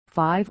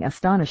5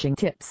 Astonishing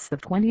Tips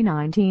of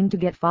 2019 to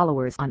Get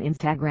Followers on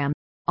Instagram.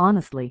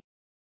 Honestly,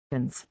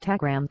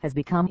 Instagram has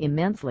become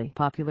immensely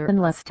popular in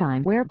less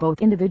time, where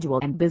both individual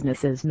and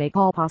businesses make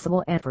all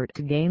possible effort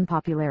to gain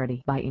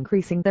popularity by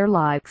increasing their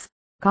likes,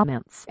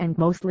 comments and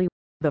mostly,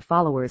 the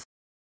followers.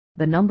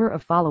 The number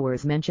of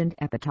followers mentioned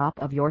at the top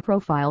of your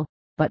profile,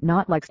 but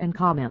not likes and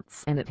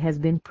comments, and it has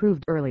been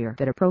proved earlier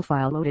that a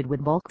profile loaded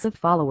with bulks of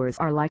followers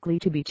are likely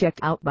to be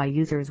checked out by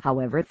users.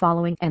 However,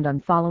 following and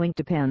unfollowing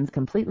depends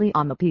completely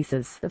on the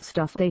pieces of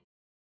stuff they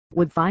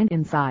would find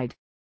inside.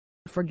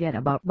 Forget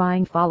about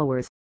buying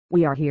followers.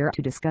 We are here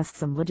to discuss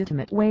some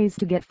legitimate ways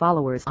to get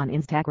followers on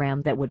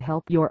Instagram that would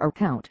help your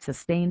account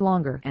sustain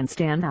longer and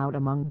stand out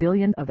among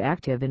billions of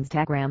active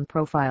Instagram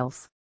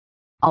profiles.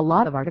 A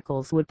lot of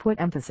articles would put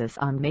emphasis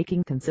on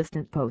making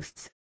consistent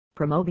posts,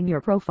 promoting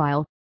your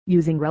profile,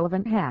 using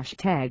relevant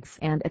hashtags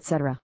and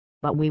etc.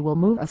 But we will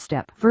move a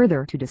step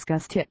further to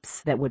discuss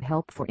tips that would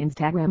help for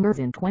Instagrammers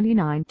in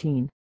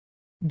 2019.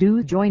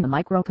 Do join the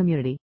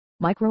micro-community.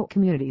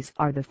 Micro-communities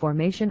are the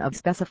formation of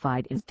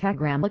specified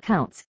Instagram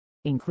accounts,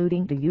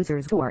 including the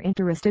users who are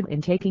interested in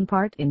taking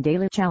part in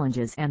daily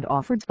challenges and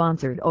offered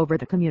sponsored over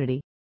the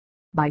community.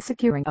 By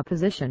securing a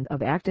position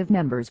of active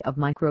members of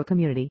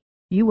micro-community,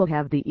 you will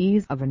have the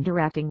ease of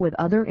interacting with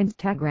other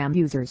Instagram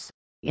users,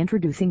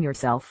 introducing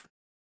yourself.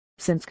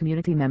 Since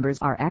community members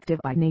are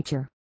active by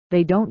nature,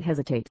 they don't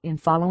hesitate in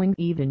following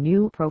even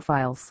new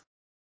profiles.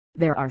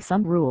 There are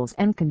some rules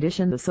and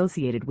conditions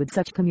associated with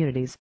such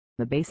communities.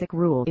 The basic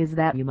rule is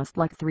that you must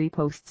like 3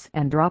 posts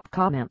and drop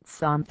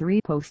comments on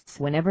 3 posts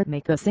whenever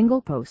make a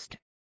single post.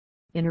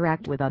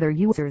 Interact with other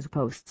users'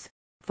 posts.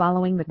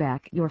 Following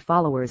back your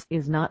followers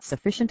is not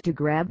sufficient to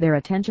grab their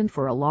attention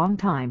for a long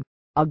time.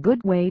 A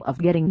good way of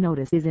getting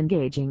noticed is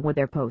engaging with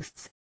their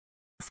posts.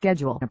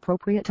 Schedule an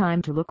appropriate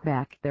time to look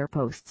back their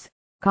posts,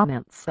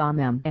 comments on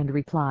them and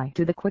reply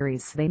to the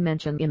queries they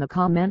mention in the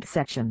comment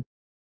section.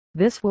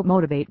 This will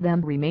motivate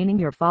them remaining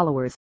your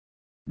followers.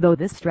 Though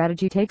this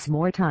strategy takes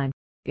more time,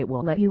 it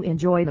will let you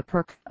enjoy the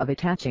perk of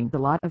attaching a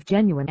lot of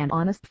genuine and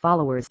honest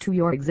followers to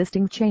your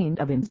existing chain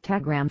of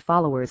Instagram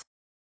followers.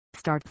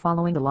 Start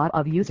following a lot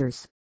of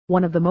users.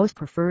 One of the most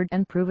preferred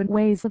and proven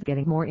ways of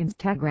getting more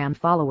Instagram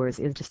followers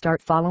is to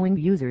start following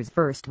users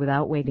first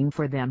without waiting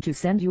for them to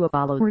send you a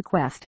follow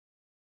request.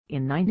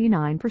 In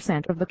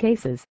 99% of the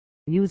cases,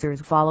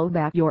 users follow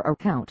back your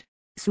account.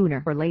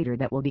 Sooner or later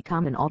that will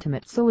become an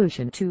ultimate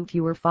solution to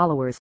fewer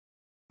followers.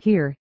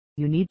 Here,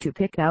 you need to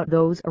pick out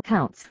those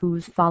accounts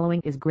whose following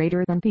is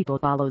greater than people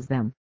follows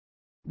them.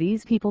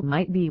 These people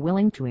might be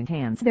willing to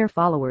enhance their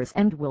followers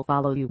and will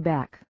follow you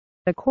back.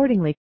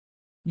 Accordingly,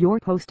 your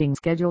posting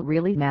schedule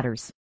really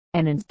matters.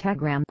 An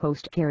Instagram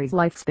post carries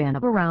lifespan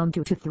of around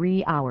 2 to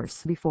 3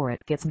 hours before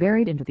it gets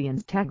buried into the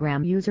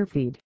Instagram user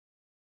feed.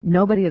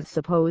 Nobody is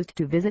supposed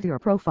to visit your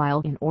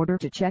profile in order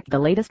to check the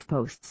latest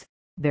posts.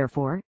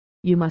 Therefore,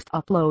 you must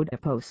upload a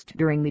post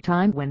during the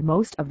time when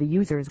most of the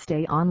users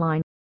stay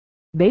online.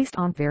 Based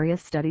on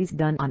various studies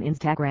done on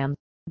Instagram,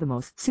 the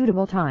most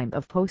suitable time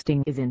of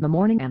posting is in the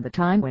morning and the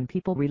time when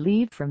people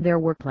relieve from their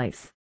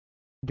workplace.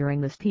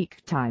 During this peak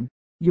time,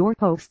 your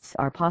posts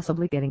are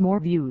possibly getting more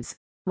views,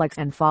 likes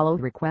and follow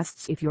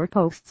requests if your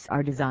posts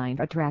are designed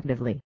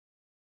attractively.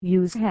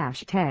 Use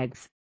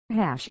hashtags.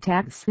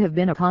 Hashtags have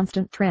been a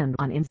constant trend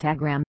on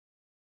Instagram.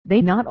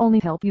 They not only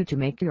help you to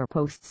make your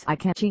posts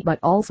eye-catchy but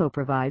also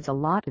provides a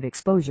lot of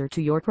exposure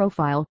to your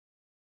profile.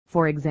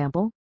 For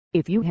example,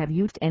 if you have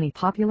used any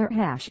popular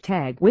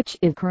hashtag which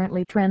is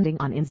currently trending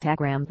on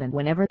Instagram, then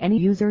whenever any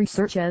user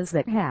searches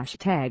that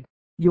hashtag,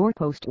 your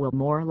post will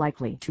more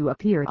likely to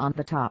appear on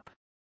the top.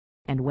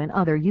 And when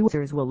other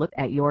users will look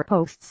at your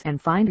posts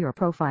and find your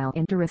profile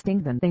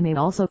interesting, then they may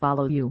also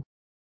follow you.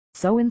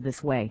 So in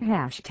this way,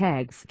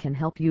 hashtags can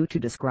help you to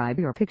describe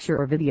your picture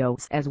or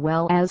videos as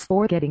well as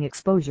for getting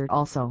exposure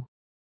also.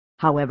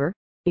 However,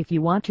 if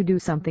you want to do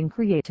something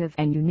creative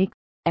and unique,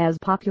 as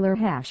popular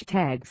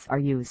hashtags are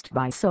used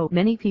by so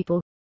many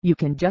people, you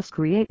can just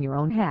create your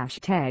own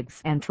hashtags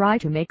and try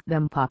to make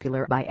them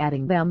popular by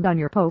adding them on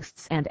your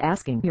posts and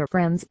asking your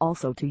friends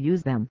also to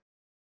use them,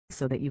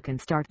 so that you can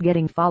start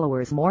getting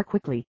followers more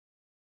quickly.